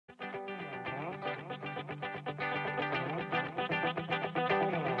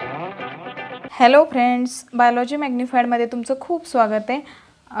Hello friends, biology मॅग्निफाईडमध्ये तुमचं खूप स्वागत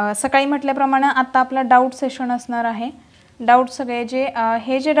आहे। सकाळी म्हटल्याप्रमाणे आता आपला डाऊट सेशन असणार आहे। डाऊट सगळे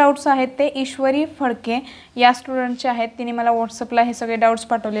जे डाऊट्स आहेत ते ईश्वरी फडके या स्टुडंटचे आहेत। तिने मला व्हॉट्सअपला हे सगळे डाऊट्स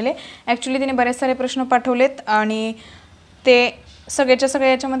पाठवलेले। ॲक्च्युली तिने बरेच सारे प्रश्न पाठवलेत आणि ते सगळेच्या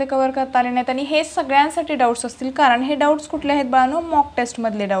सगळे याच्यामध्ये कव्हर करता आले नाहीत आणि हे सगळ्यांसाठी डाऊट्स असतील, कारण हे डाऊट्स कुठले आहेत बाळांनो? मॉक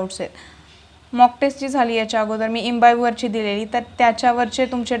टेस्टमधले डाऊट्स आहेत। मॉक टेस्ट जी झाली याच्या अगोदर मी इम्बाईबवरची दिलेली, तर त्याच्यावरचे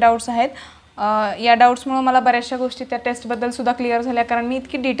तुमचे डाऊट्स आहेत। या डाऊट्समुळे मला बऱ्याचशा गोष्टी त्या टेस्टबद्दल सुद्धा क्लिअर झाल्या, कारण मी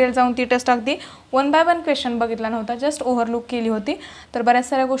इतकी डिटेल जाऊन ती टेस्ट अगदी 1 बाय 1 क्वेश्चन बघितला नव्हता, जस्ट ओव्हरलुक केली होती। तर बऱ्याच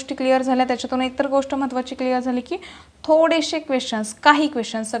साऱ्या गोष्टी क्लिअर झाल्या। त्याच्यातून एकतर गोष्ट महत्त्वाची क्लिअर झाली की थोडेसे क्वेश्चन्स, काही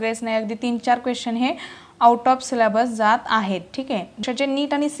क्वेश्चन्स, सगळेच नाही, अगदी 3-4 क्वेश्चन हे आउट ऑफ सिलेबस जात आहेत। ठीक आहे, जे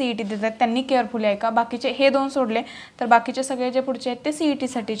नीट आणि सीईटी देतात त्यांनी केअरफुली ऐका। बाकीचे हे 2 सोडले तर बाकीचे सगळे जे पुढचे आहेत ते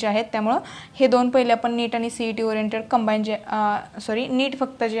सीईटीसाठीचे आहेत। त्यामुळे हे 2 पहिले आपण नीट आणि सीईटी ओरिएंटेड कंबाईन नीट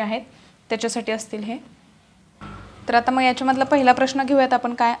फक्त जे आहेत त्याच्यासाठी असतील हे। तर आता मग याच्यामधला पहिला प्रश्न घेऊयात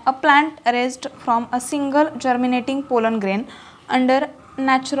आपण। काय? A plant raised from a single germinating pollen grain under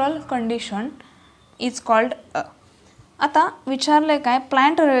natural condition is called. आता विचारलंय काय?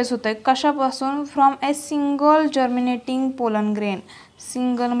 प्लांट रेज होतंय कशापासून? From a single germinating pollen grain.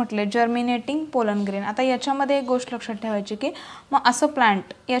 Single म्हटले जर्मिनेटिंग पोलन ग्रेन। आता याच्यामध्ये एक गोष्ट लक्षात ठेवायची की मग असं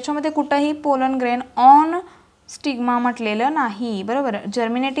प्लांट याच्यामध्ये कुठंही पोलन ग्रेन ऑन स्टिग्मा म्हटलेलं नाही, बरोबर?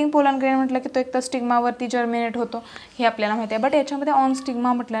 जर्मिनेटिंग पोलन ग्रेन म्हटलं की तो एक तर स्टिग्मावरती जर्मिनेट होतो हे आपल्याला माहिती आहे, बट याच्यामध्ये ऑन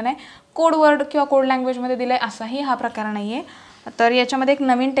स्टिग्मा म्हटलं नाही। कोड वर्ड किंवा कोड लँग्वेजमध्ये दिलं आहे असाही हा प्रकार नाही आहे। तर याच्यामध्ये एक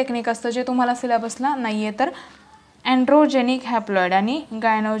नवीन टेक्निक असतं जे तुम्हाला सिलेबसला नाही आहे, तर अँड्रोजेनिक हॅप्लॉइड आणि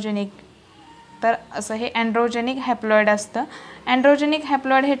गायनोजेनिक। तर असं हे अँड्रोजेनिक हॅप्लॉइड असतं। अँड्रोजेनिक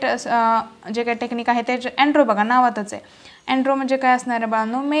हॅप्लॉइड हे जे काही टेक्निक आहे ते अँड्रो बघा नावातच आहे। अँड्रो म्हणजे काय असणार आहे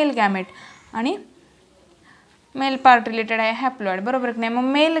बाळांनो? मेल गॅमेट आणि मेल पार्ट रिलेटेड आहे हॅप्लॉइड, बरोबर की नाही? मग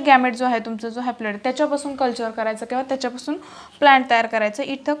मेल गॅमेट जो आहे तुमचा, जो हॅप्लॉइड, त्याच्यापासून कल्चर करायचं किंवा त्याच्यापासून प्लांट तयार करायचं।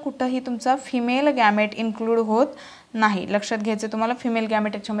 इथं कुठंही तुमचा फिमेल गॅमेट इन्क्लूड होत नाही, लक्षात घ्यायचं तुम्हाला। फिमेल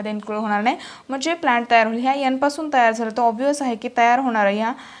गॅमेट याच्यामध्ये इन्क्लूड होणार नाही। मग जे प्लांट तयार होईल ह्या एनपासून तयार झालं तर ऑब्व्हियस आहे की तयार होणारं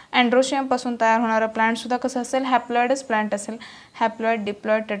ह्या अँड्रोशियमपासून तयार होणारं प्लांटसुद्धा कसं असेल? हॅप्लॉइडच प्लांट असेल। हॅप्लॉइड,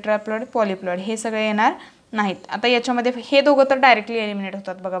 डिप्लॉइड, टेट्राप्लॉइड, पॉलिप्लॉइड हे सगळे येणार नाहीत। आता याच्यामध्ये हे दोघं तर डायरेक्टली एलिमिनेट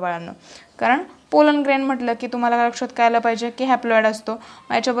होतात बघा बाळांनो, कारण पोलन ग्रेन म्हटलं की तुम्हाला लक्षात काय आलं पाहिजे की हॅप्लॉइड असतो।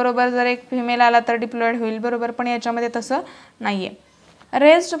 याच्याबरोबर जर एक फिमेल आला तर डिप्लॉइड होईल, बरोबर? पण याच्यामध्ये तसं नाही आहे।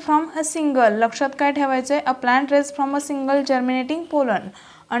 रेज्ड फ्रॉम अ सिंगल, लक्षात काय ठेवायचं आहे? A plant raised from a single germinating pollen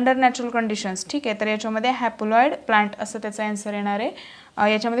under natural conditions. ठीक आहे, तर याच्यामध्ये हॅप्लॉइड प्लांट असं त्याचा आन्सर येणार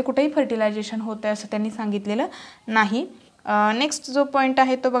आहे। याच्यामध्ये कुठेही फर्टिलायझेशन होतं आहे असं त्यांनी सांगितलेलं नाही। नेक्स्ट जो पॉईंट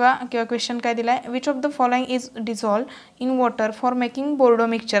आहे तो बघा, किंवा क्वेश्चन काय दिला आहे? Which of the following is dissolve in water for making बोर्डो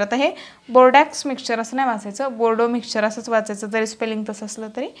मिक्सचर। आता हे बोर्डॅक्स मिक्सचर असं नाही वाचायचं, बोर्डो मिक्सचर असंच वाचायचं, जरी स्पेलिंग तसं असलं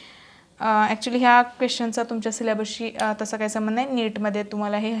तरी। ॲक्च्युली ह्या क्वेश्चनचा तुमच्या सिलेबसशी तसा काही संबंध नाही, नीटमध्ये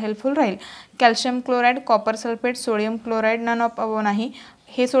तुम्हाला हे हेल्पफुल राहील। Calcium chloride, copper sulphate, sodium chloride, none of अबो नाही।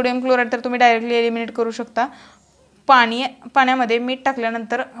 हे सोडियम क्लोराईड तर तुम्ही डायरेक्टली एलिमिनेट करू शकता। पाण्यामध्ये मीठ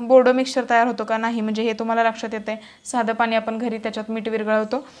टाकल्यानंतर बोर्डो मिक्सचर तयार होतो का? नाही, म्हणजे हे तुम्हाला लक्षात येतं आहे। साधं पाणी आपण घरी त्याच्यात मीठ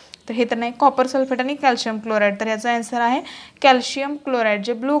विरघळवतो, तर हे तर नाही। कॉपर सल्फेट आणि कॅल्शियम क्लोराईड, तर याचा आन्सर आहे कॅल्शियम क्लोराईड,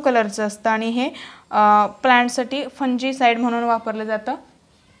 जे ब्लू कलरचं असतं आणि हे प्लांटसाठी फंजीसाईड म्हणून वापरलं जातं।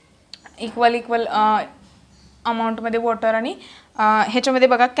 इक्वल अमाऊंटमध्ये वॉटर आणि ह्याच्यामध्ये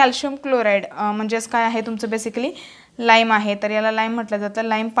बघा कॅल्शियम क्लोराईड म्हणजेच काय आहे तुमचं? बेसिकली लाईम आहे, तर याला लाईम म्हटलं जातं।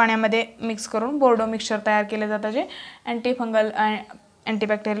 लाईम पाण्यामध्ये मिक्स करून बोर्डो मिक्सचर तयार केलं जातं, जे अँटीफंगल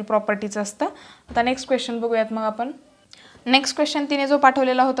अँटीबॅक्टेरियल प्रॉपर्टीचं असतं। आता नेक्स्ट क्वेश्चन बघूयात मग आपण। नेक्स्ट क्वेश्चन तिने जो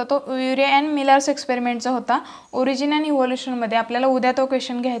पाठवलेला होता तो युरे अँड मिलर्स एक्सपेरिमेंटचा होता। ओरिजिन अँड इव्होल्युशनमध्ये आपल्याला उद्या तो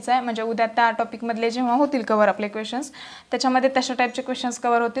क्वेश्चन घ्यायचा आहे, म्हणजे उद्या त्या टॉपिकमधले जेव्हा होतील कवर आपले क्वेश्चन्स, त्याच्यामध्ये तशा टाईपचे क्वेश्चन्स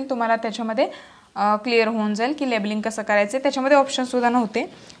कवर होतील। तुम्हाला त्याच्यामध्ये क्लिअर होऊन जाईल की लेबलिंग कसं करायचं। त्याच्यामध्ये ऑप्शनसुद्धा नव्हते,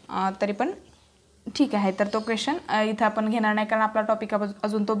 तरी पण ठीक आहे। तर तो क्वेश्चन इथं आपण घेणार नाही, कारण आपला टॉपिक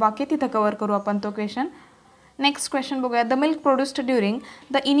अजून तो बाकी, तिथं कवर करू आपण तो क्वेश्चन। नेक्स्ट क्वेश्चन बघूया। The milk produced during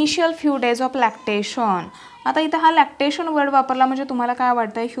the initial few days of lactation. आता इथं हा लॅक्टेशन वर्ड वापरला म्हणजे तुम्हाला काय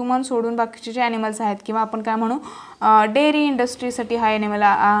वाटतं? ह्युमन सोडून बाकीचे जे ॲनिमल्स आहेत किंवा आपण काय म्हणू डेअरी इंडस्ट्रीसाठी हा ॲनिमल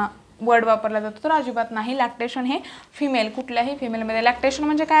वर्ड वापरला जातो, तर अजिबात नाही। लॅक्टेशन हे फिमेल, कुठल्याही फिमेलमध्ये लॅक्टेशन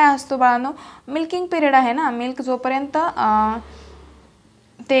म्हणजे काय असतो बाळांनो? मिल्किंग पिरियड आहे ना, मिल्क जोपर्यंत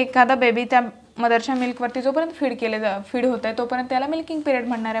ते एखादा बेबी त्या मदरच्या मिल्कवरती जोपर्यंत फीड होत आहे तोपर्यंत त्याला मिल्किंग पिरियड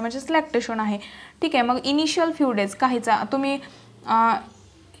म्हणणार आहे, म्हणजेच लॅक्टेशन आहे। ठीक आहे, मग इनिशियल फ्यू डेज काहीचा तुम्ही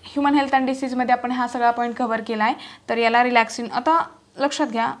ह्युमन हेल्थ अँड डिसीजमध्ये आपण हा सगळा पॉईंट कव्हर केला आहे, तर याला रिलॅक्सिन। आता लक्षात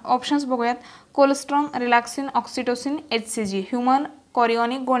घ्या, ऑप्शन्स बघूयात। Cholesterol, रिलॅक्सिन, oxytocin, HCG। ह्युमन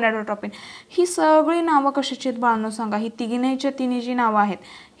कॉरिओनिक, गोनॅडोट्रोपिन. ही सगळी नावं कशाची आहेत बाळांनो सांगा. ही तिघींच्या तिन्ही जी नावं आहेत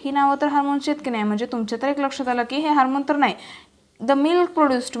ही नावं तर हार्मोनची आहेत की नाही. म्हणजे तुमच्या तर एक लक्षात आलं की हे हार्मोन तर नाही. द मिल्क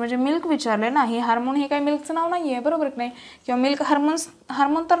प्रोड्युस्ड म्हणजे मिल्क विचारले ना, हे हार्मोन हे काही मिल्कचं नाव नाही आहे, बरोबर की नाही. किंवा मिल्क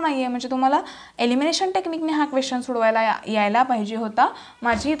हार्मोन तर नाही आहे. म्हणजे तुम्हाला एलिमिनेशन टेक्निकने हा क्वेश्चन सोडवायला यायला पाहिजे होता.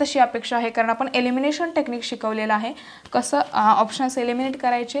 माझी तशी अपेक्षा आहे, कारण आपण एलिमिनेशन टेक्निक शिकवलेलं आहे. कसं ऑप्शन्स एलिमिनेट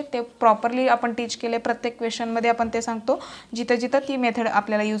करायचे ते प्रॉपरली आपण टीच केले. प्रत्येक क्वेश्चनमध्ये आपण ते सांगतो. जिथं जिथं ती मेथड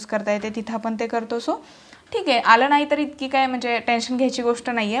आपल्याला यूज करता येते तिथं आपण ते करतो. सो ठीक आहे, आलं नाही तर इतकी काय म्हणजे टेन्शन घ्यायची गोष्ट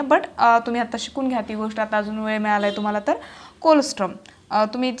नाही आहे. बट तुम्ही आता शिकून घ्या ती गोष्ट. आता अजून वेळ मिळाला आहे तुम्हाला तर. कोलोस्ट्रम,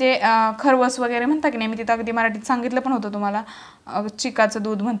 तुम्ही जे खरवस वगैरे म्हणता की नाही, मी तिथं अगदी मराठीत सांगितलं पण होतं तुम्हाला. चिकाचं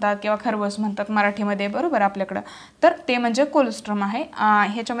दूध म्हणतात किंवा खरवस म्हणतात मराठीमध्ये, बरोबर आपल्याकडं. तर ते म्हणजे कोलोस्ट्रम आहे.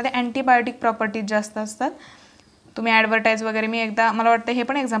 ह्याच्यामध्ये अँटीबायोटिक प्रॉपर्टीज जास्त असतात. तुम्ही ॲडव्हर्टाईज वगैरे, मी एकदा मला वाटतं हे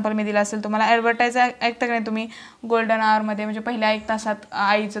पण एक्झाम्पल मी दिलं असेल तुम्हाला. ॲडव्हर्टाईज ऐकता की नाही तुम्ही, गोल्डन आवरमध्ये म्हणजे पहिल्या 1 तासात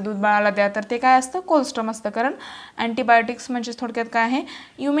आईचं दूध बाळाला द्या, तर ते काय असतं, कोलोस्ट्रम असतं. कारण अँटीबायोटिक्स म्हणजे थोडक्यात काय आहे,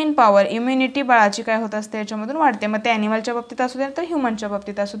 इम्युन पॉवर, इम्युनिटी बाळाची काय होत असते याच्यामधून वाढते. मग ते ॲनिमलच्या बाबतीत असू दे तर ह्युमनच्या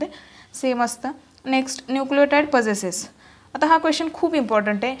बाबतीत असू दे, सेम असतं. Next, न्यूक्लिओटाइड possesses. आता हा क्वेश्चन खूप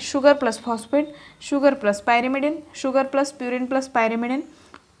इम्पॉर्टंट आहे. Sugar plus phosphate, sugar plus pyrimidine, sugar plus purine plus pyrimidine,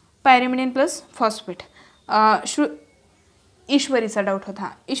 pyrimidine plus phosphate. ईश्वरीचा doubt होता.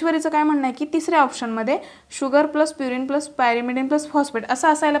 ईश्वरीचं काय म्हणणं आहे की तिसऱ्या ऑप्शनमध्ये sugar plus purine plus pyrimidine plus phosphate असं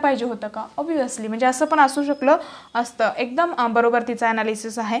असायला पाहिजे होतं का. ऑब्वियसली म्हणजे असं पण असू शकलं असतं. एकदम बरोबर तिचा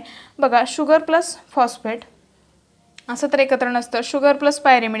ॲनालिसिस आहे. बघा, शुगर प्लस फॉस्फेट असं तर एकत्र नसतं. शुगर प्लस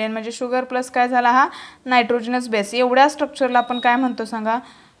पायरिमिडिन म्हणजे शुगर प्लस काय झाला, हा नायट्रोजनस बेस. एवढ्या स्ट्रक्चरला आपण काय म्हणतो सांगा,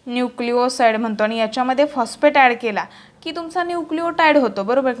 न्यूक्लिओसाइड म्हणतो. आणि याच्यामध्ये फॉस्फेट ॲड केला की तुमचा न्यूक्लिओटाइड होतो,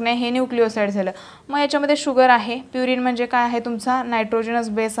 बरोबर की नाही. हे न्यूक्लिओसाइड झालं. मग याच्यामध्ये शुगर आहे, प्युरिन म्हणजे काय आहे तुमचा नायट्रोजनस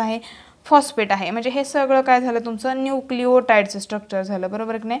बेस आहे, फॉस्फेट आहे, म्हणजे हे सगळं काय झालं तुमचं न्यूक्लिओटाइडचं स्ट्रक्चर झालं,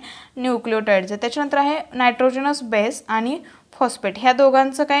 बरोबर की नाही, न्यूक्लिओटाइडचं. त्याच्यानंतर आहे नायट्रोजनस बेस आणि फॉस्फेट. ह्या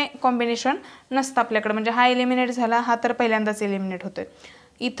दोघांचं काय कॉम्बिनेशन नसतं आपल्याकडे. म्हणजे हा एलिमिनेट झाला, हा तर पहिल्यांदाच एलिमिनेट होतोय.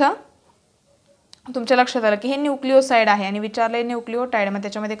 इथं तुमच्या लक्षात आलं की हे न्यूक्लिओसाइड आहे आणि विचारलं न्यूक्लिओटाइड, मग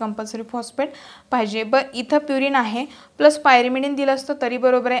त्याच्यामध्ये कंपल्सरी फॉस्फेट पाहिजे. इथं प्युरिन आहे प्लस पायरिमिडिन दिलं असतं तरी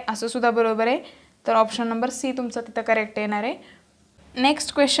बरोबर आहे, असं सुद्धा बरोबर आहे. तर ऑप्शन नंबर सी तुमचं तिथं करेक्ट येणार आहे.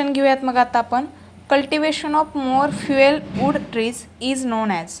 नेक्स्ट क्वेश्चन घेऊयात मग आता आपण. Cultivation of more fuel wood trees is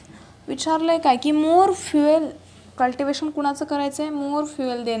non as. विचारलं आहे काय की मोर फ्युएल कल्टिवेशन कुणाचं करायचं आहे, मोर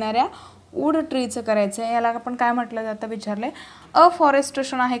फ्युएल देणाऱ्या वूड ट्रीचं करायचं आहे. याला आपण काय म्हटलं जातं विचारलं आहे.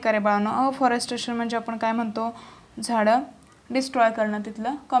 अफॉरेस्टेशन आहे का रे बाळांनो. अफॉरेस्टेशन म्हणजे आपण काय म्हणतो, झाडं डिस्ट्रॉय करणं,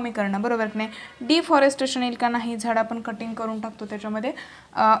 तिथलं कमी करणं, बरोबर की नाही. डिफॉरेस्टेशन येईल का नाही, झाडं आपण कटिंग करून टाकतो त्याच्यामध्ये.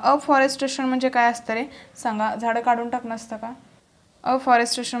 अफॉरेस्टेशन म्हणजे काय असतं रे सांगा, झाडं काढून टाकणं असतं का.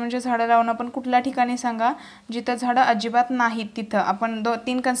 अफॉरेस्टेशन म्हणजे झाडं लावणं, पण कुठल्या ठिकाणी सांगा, जिथं झाडं अजिबात नाहीत तिथं. आपण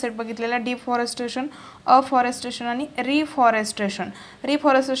 3 कन्सेप्ट बघितलेल्या, डिफॉरेस्टेशन, अफॉरेस्टेशन आणि रिफॉरेस्टेशन.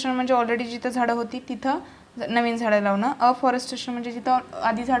 रिफॉरेस्टेशन म्हणजे ऑलरेडी जिथं झाडं होती तिथं नवीन झाडं लावणं. अफॉरेस्टेशन म्हणजे जिथं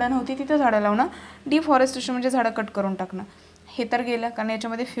आधी झाडं नव्हती तिथं झाडं लावणं. डिफॉरेस्टेशन म्हणजे झाडं कट करून टाकणं. हे तर गेलं, कारण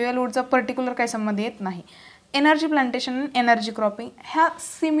याच्यामध्ये फ्युएल वूडचा पर्टिक्युलर काही संबंध येत नाही. एनर्जी प्लांटेशन, एनर्जी क्रॉपिंग ह्या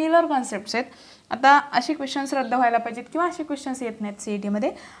सिमिलर कॉन्सेप्ट्स आहेत. आता असे क्वेश्चन्स रद्द व्हायला पाहिजेत किंवा असे क्वेश्चन्स येत नाहीत CETमध्ये.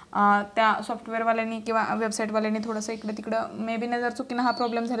 त्या सॉफ्टवेअरवाल्यांनी किंवा वेबसाईटवाल्यांनी थोडंसं इकडं तिकडं मे बी नजर चुकीनं हा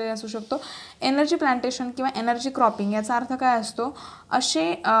प्रॉब्लेम झालेला असू शकतो. एनर्जी प्लांटेशन किंवा एनर्जी क्रॉपिंग याचा अर्थ काय असतो,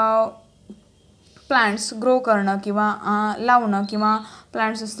 असे प्लांट्स ग्रो करणं किंवा लावणं, किंवा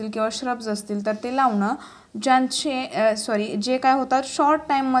प्लांट्स असतील किंवा श्रब्स असतील तर ते लावणं ज्यांचे जे काय होतात शॉर्ट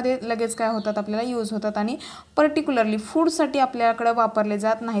टाईममध्ये लगेच काय होतात आपल्याला यूज होतात आणि पर्टिक्युलरली फूडसाठी आपल्याकडं वापरले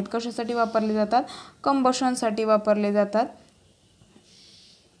जात नाहीत. कशासाठी वापरले जातात, कंबशनसाठी वापरले जातात.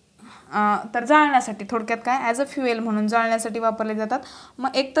 तर जाळण्यासाठी, थोडक्यात काय ॲज अ फ्युएल म्हणून जाळण्यासाठी वापरले जातात.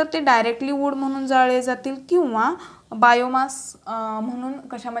 मग एकतर ते डायरेक्टली वूड म्हणून जाळले जातील किंवा बायोमास म्हणून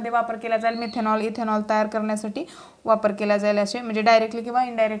कशामध्ये वापर केला जाईल, मिथेनॉल, इथेनॉल तयार करण्यासाठी वापर केला जाईल. असे म्हणजे डायरेक्टली किंवा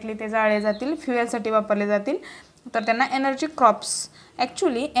इनडायरेक्टली ते जाळले जातील, फ्युएलसाठी वापरले जातील. तर त्यांना energy crops.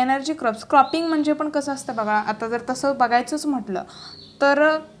 Actually energy cropping म्हणजे पण कसं असतं बघा, आता जर तसं बघायचंच म्हटलं तर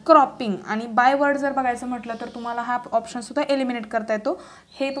क्रॉपिंग आणि बाय वर्ड जर बघायचं म्हटलं तर तुम्हाला हा ऑप्शनसुद्धा एलिमिनेट करता येतो.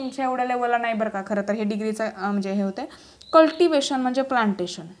 हे तुमच्या एवढ्या लेवलला नाही बरं का, खरं तर हे डिग्रीचं म्हणजे हे होतं. कल्टिवेशन म्हणजे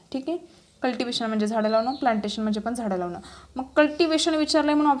प्लांटेशन, ठीक आहे. कल्टिवेशन म्हणजे झाडं लावणं, प्लांटेशन म्हणजे पण झाडं लावणं. मग कल्टिवेशन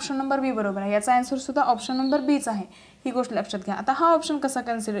विचारलं म्हणून ऑप्शन नंबर बी बरोबर आहे. याचा आन्सरसुद्धा ऑप्शन नंबर बीच आहे, ही गोष्ट लक्षात घ्या. आता हा ऑप्शन कसा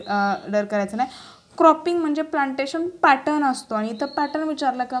कन्सिडर करायचा नाही. क्रॉपिंग म्हणजे प्लांटेशन पॅटर्न असतो आणि इथं पॅटर्न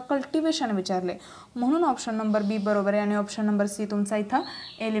विचारलं का कल्टिवेशन विचारले, म्हणून ऑप्शन नंबर बी बरोबर आहे आणि ऑप्शन नंबर सी तुमचा इथं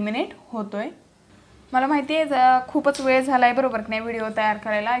एलिमिनेट होतोय. मला माहिती आहे खूपच वेळ झाला आहे, बरोबर की नाही व्हिडिओ तयार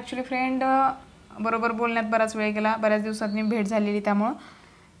करायला. ॲक्च्युली फ्रेंड बरोबर बोलण्यात बराच वेळ गेला, बऱ्याच दिवसांनी भेट झालेली त्यामुळं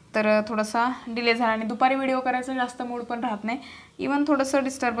तर थोडासा डिले झाला आणि दुपारी व्हिडिओ करायचा जास्त मूड पण राहत नाही, इवन थोडंसं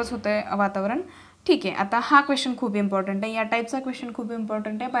डिस्टर्बच होतं आहे वातावरण. ठीक आहे, आता हा क्वेश्चन खूप इम्पॉर्टंट आहे, या टाईपचा क्वेश्चन खूप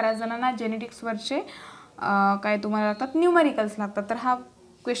इम्पॉर्टंट आहे. बऱ्याच जणांना जेनेटिक्सवरचे काय तुम्हाला लागतात न्यूमेरिकल्स लागतात, तर हा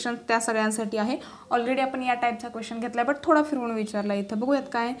क्वेश्चन त्या सगळ्यांसाठी आहे. ऑलरेडी आपण या टाईपचा क्वेश्चन घेतला बट थोडा फिरवून विचारला. इथं बघूयात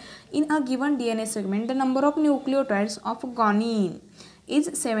काय. In a given DNA segment the number of nucleotides of guanine is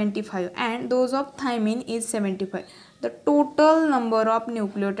 75 and those of thymine is 75. The total number of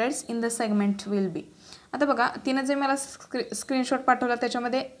nucleotides in the segment will be. आता बघा, तिनं जे मला स्क्रीनशॉट पाठवला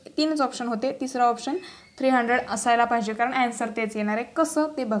त्याच्यामध्ये 3च ऑप्शन होते. तिसरा ऑप्शन 300 असायला पाहिजे, कारण आन्सर तेच येणार आहे.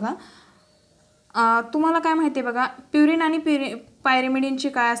 कसं ते बघा. तुम्हाला काय माहिती आहे बघा, प्युरिन आणि पायरिमिडीनची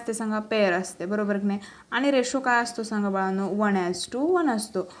काय असते सांगा, पेअर असते, बरोबर की नाही. आणि रेशो काय असतो सांगा बाळांनो, 1:1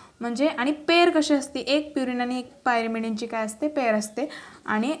 असतो. म्हणजे आणि पेअर कशी असते, एक प्युरिन आणि एक पायरिमिडीनची काय असते, पेअर असते.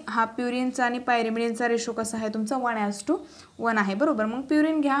 आणि हा प्युरिनचा आणि पायरिमिडीनचा रेशो कसा आहे तुमचा, 1:1 आहे, बरोबर. मग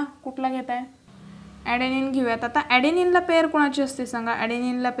प्युरिन घ्या, कुठला घेताय, ॲडेनिन घेऊयात. आता ॲडेनिनला पेअर कोणाची असते सांगा,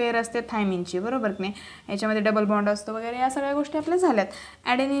 ॲडेनिनला पेअर असते थायमिनची, बरोबर की नाही. याच्यामध्ये डबल बॉन्ड असतो वगैरे, या सगळ्या गोष्टी आपल्या झाल्यात.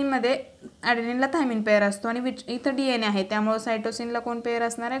 ॲडेनिनला थायमिन पेअर असतो आणि इथं DNA आहे, त्यामुळं सायटोसिनला कोण पेअर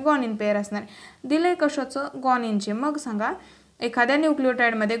असणार आहे, गॉनिन पेअर असणार आहे. दिलंय कशाचं, गॉनिनचे. मग सांगा, एखाद्या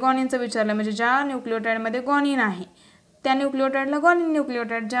न्यूक्लियोटाइडमध्ये गॉनिनचं विचारलं, म्हणजे ज्या न्यूक्लियोटाइडमध्ये गॉनिन आहे त्या न्यूक्लियोटाइडला गॉनिन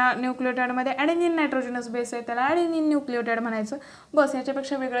न्यूक्लियोटाइड, ज्या न्यूक्लियोटाइडमध्ये ॲडेनिन नायट्रोजनस बेस आहे त्याला ॲडेनिन न्यूक्लियोटाइड म्हणायचं. बस,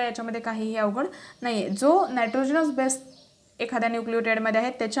 याच्यापेक्षा वेगळं याच्यामध्ये काहीही अवघड नाही आहे. जो नायट्रोजनस बेस एखाद्या न्यूक्लियोटाइडमध्ये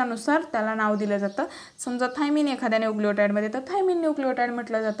आहे त्याच्यानुसार त्याला नाव दिलं जातं. समजा थायमिन एखाद्या न्यूक्लियोटाइडमध्ये तर थायमिन न्यूक्लियोटाइड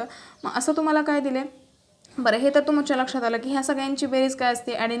म्हटलं जातं. मग असं तुम्हाला काय दिले, बरं हे तर तुमच्या लक्षात आलं की ह्या सगळ्यांची बेरीज काय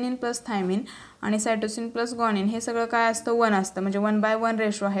असते, ॲडेनिन प्लस थायमिन आणि सायटोसिन प्लस गॉनिन, हे सगळं काय असतं, 1 असतं. म्हणजे 1:1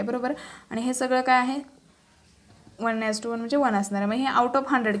 रेशो आहे, बरोबर. आणि हे सगळं काय आहे, 1:1 म्हणजे 1 असणार आहे. मग हे आउट ऑफ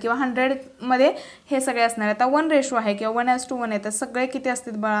 100 किंवा 100मध्ये हे सगळे असणार आहे. आता 1 रेशो आहे किंवा 1:1 येतात. सगळे किती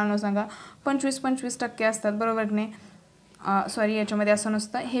असतात बाळांनो सांगा, 25% असतात, बरोबर की नाही. सॉरी, याच्यामध्ये असं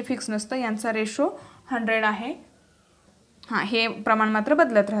नसतं, हे फिक्स नसतं, यांचा रेशो 100 आहे. हां, हे प्रमाण मात्र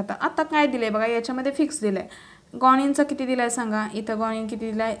बदलत राहतं. आता काय दिलं आहे बघा, याच्यामध्ये फिक्स दिलं आहे. गॉनिनचा किती दिला आहे सांगा, इथं गॉनिन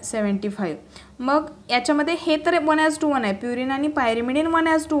किती दिला आहे, 75. मग याच्यामध्ये हे तर 1:1 आहे, प्युरिन आणि पायरिमिडीन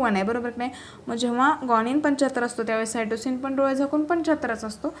 1:1 आहे, बरोबर की नाही. मग जेव्हा गॉनिन 75 असतो त्यावेळेस सायटोसिन पण डोळे झाकून 75च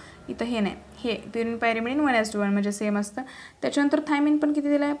असतो. इथं हे नाही, हे प्युरिन पायरिमिडीन 1:1 म्हणजे सेम असतं. त्याच्यानंतर थायमिन पण किती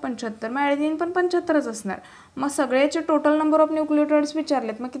दिलं आहे, 75. मग ॲडेनिन पण 75च असणार. मग सगळेचे टोटल नंबर ऑफ न्यूक्लियोटाइड्स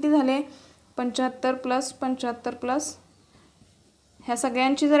विचारलेत, मग किती झाले, 75 प्लस 75 प्लस ह्या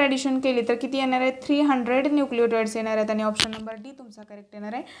सगळ्यांची जर ॲडिशन केली तर किती येणार आहे, 300 न्यूक्लियोटाइड्स येणार आहेत. आणि ऑप्शन नंबर डी तुमचा करेक्ट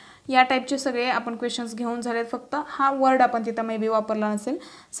येणार आहे. या टाईपचे सगळे आपण क्वेश्चन्स घेऊन झालेत. फक्त हा वर्ड आपण तिथं मे बी वापरला नसेल.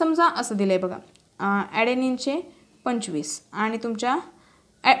 समजा असं दिलं आहे बघा, ॲडेनिनचे 25 आणि तुमच्या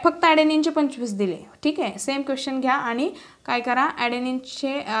फक्त ॲडेनिनचे 25 दिले, ठीक आहे. सेम क्वेश्चन घ्या आणि काय करा,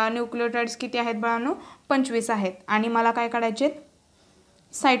 ॲडेनिनचे न्यूक्लियोटाइड्स किती आहेत बाळांनो, 25 आहेत. आणि मला काय काढायचे,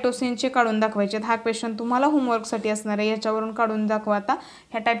 सायटोसिनचे काढून दाखवायचे. हा क्वेश्चन तुम्हाला होमवर्कसाठी असणार आहे, याच्यावरून काढून दाखवा. आता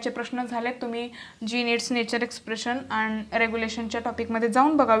ह्या टाईपचे प्रश्न झालेत. तुम्ही जी नीड्स नेचर एक्सप्रेशन अँड रेग्युलेशनच्या टॉपिकमध्ये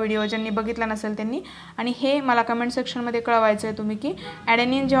जाऊन बघा व्हिडिओ, ज्यांनी बघितला नसेल त्यांनी. आणि हे मला कमेंट सेक्शनमध्ये कळवायचं आहे तुम्ही की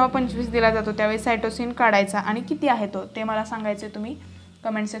ॲडेनिन जेव्हा 25 दिला जातो त्यावेळी सायटोसिन काढायचा आणि किती आहे तो, ते मला सांगायचं आहे तुम्ही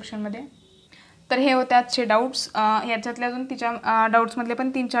कमेंट सेक्शनमध्ये. तर हे होते आजचे डाऊट्स. ह्याच्यातले अजून तिच्या डाऊट्समधले पण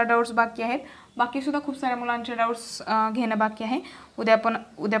 3-4 डाऊट्स बाकी आहेत. बाकीसुद्धा खूप साऱ्या मुलांचे डाऊट्स घेणं बाकी आहे.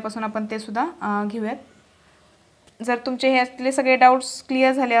 उद्यापासून आपण ते सुद्धा घेऊयात. जर तुमचे ह्यातले सगळे डाऊट्स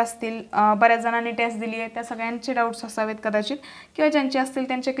क्लिअर झाले असतील, बऱ्याच जणांनी टेस्ट दिली आहे, त्या सगळ्यांचे डाऊट्स असावेत कदाचित, किंवा ज्यांचे असतील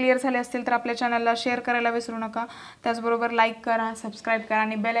त्यांचे क्लिअर झाले असतील तर आपल्या चॅनलला शेअर करायला विसरू नका. त्याचबरोबर लाईक करा, सबस्क्राईब करा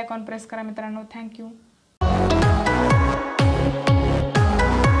आणि बेल आयकॉन प्रेस करा मित्रांनो. थँक्यू.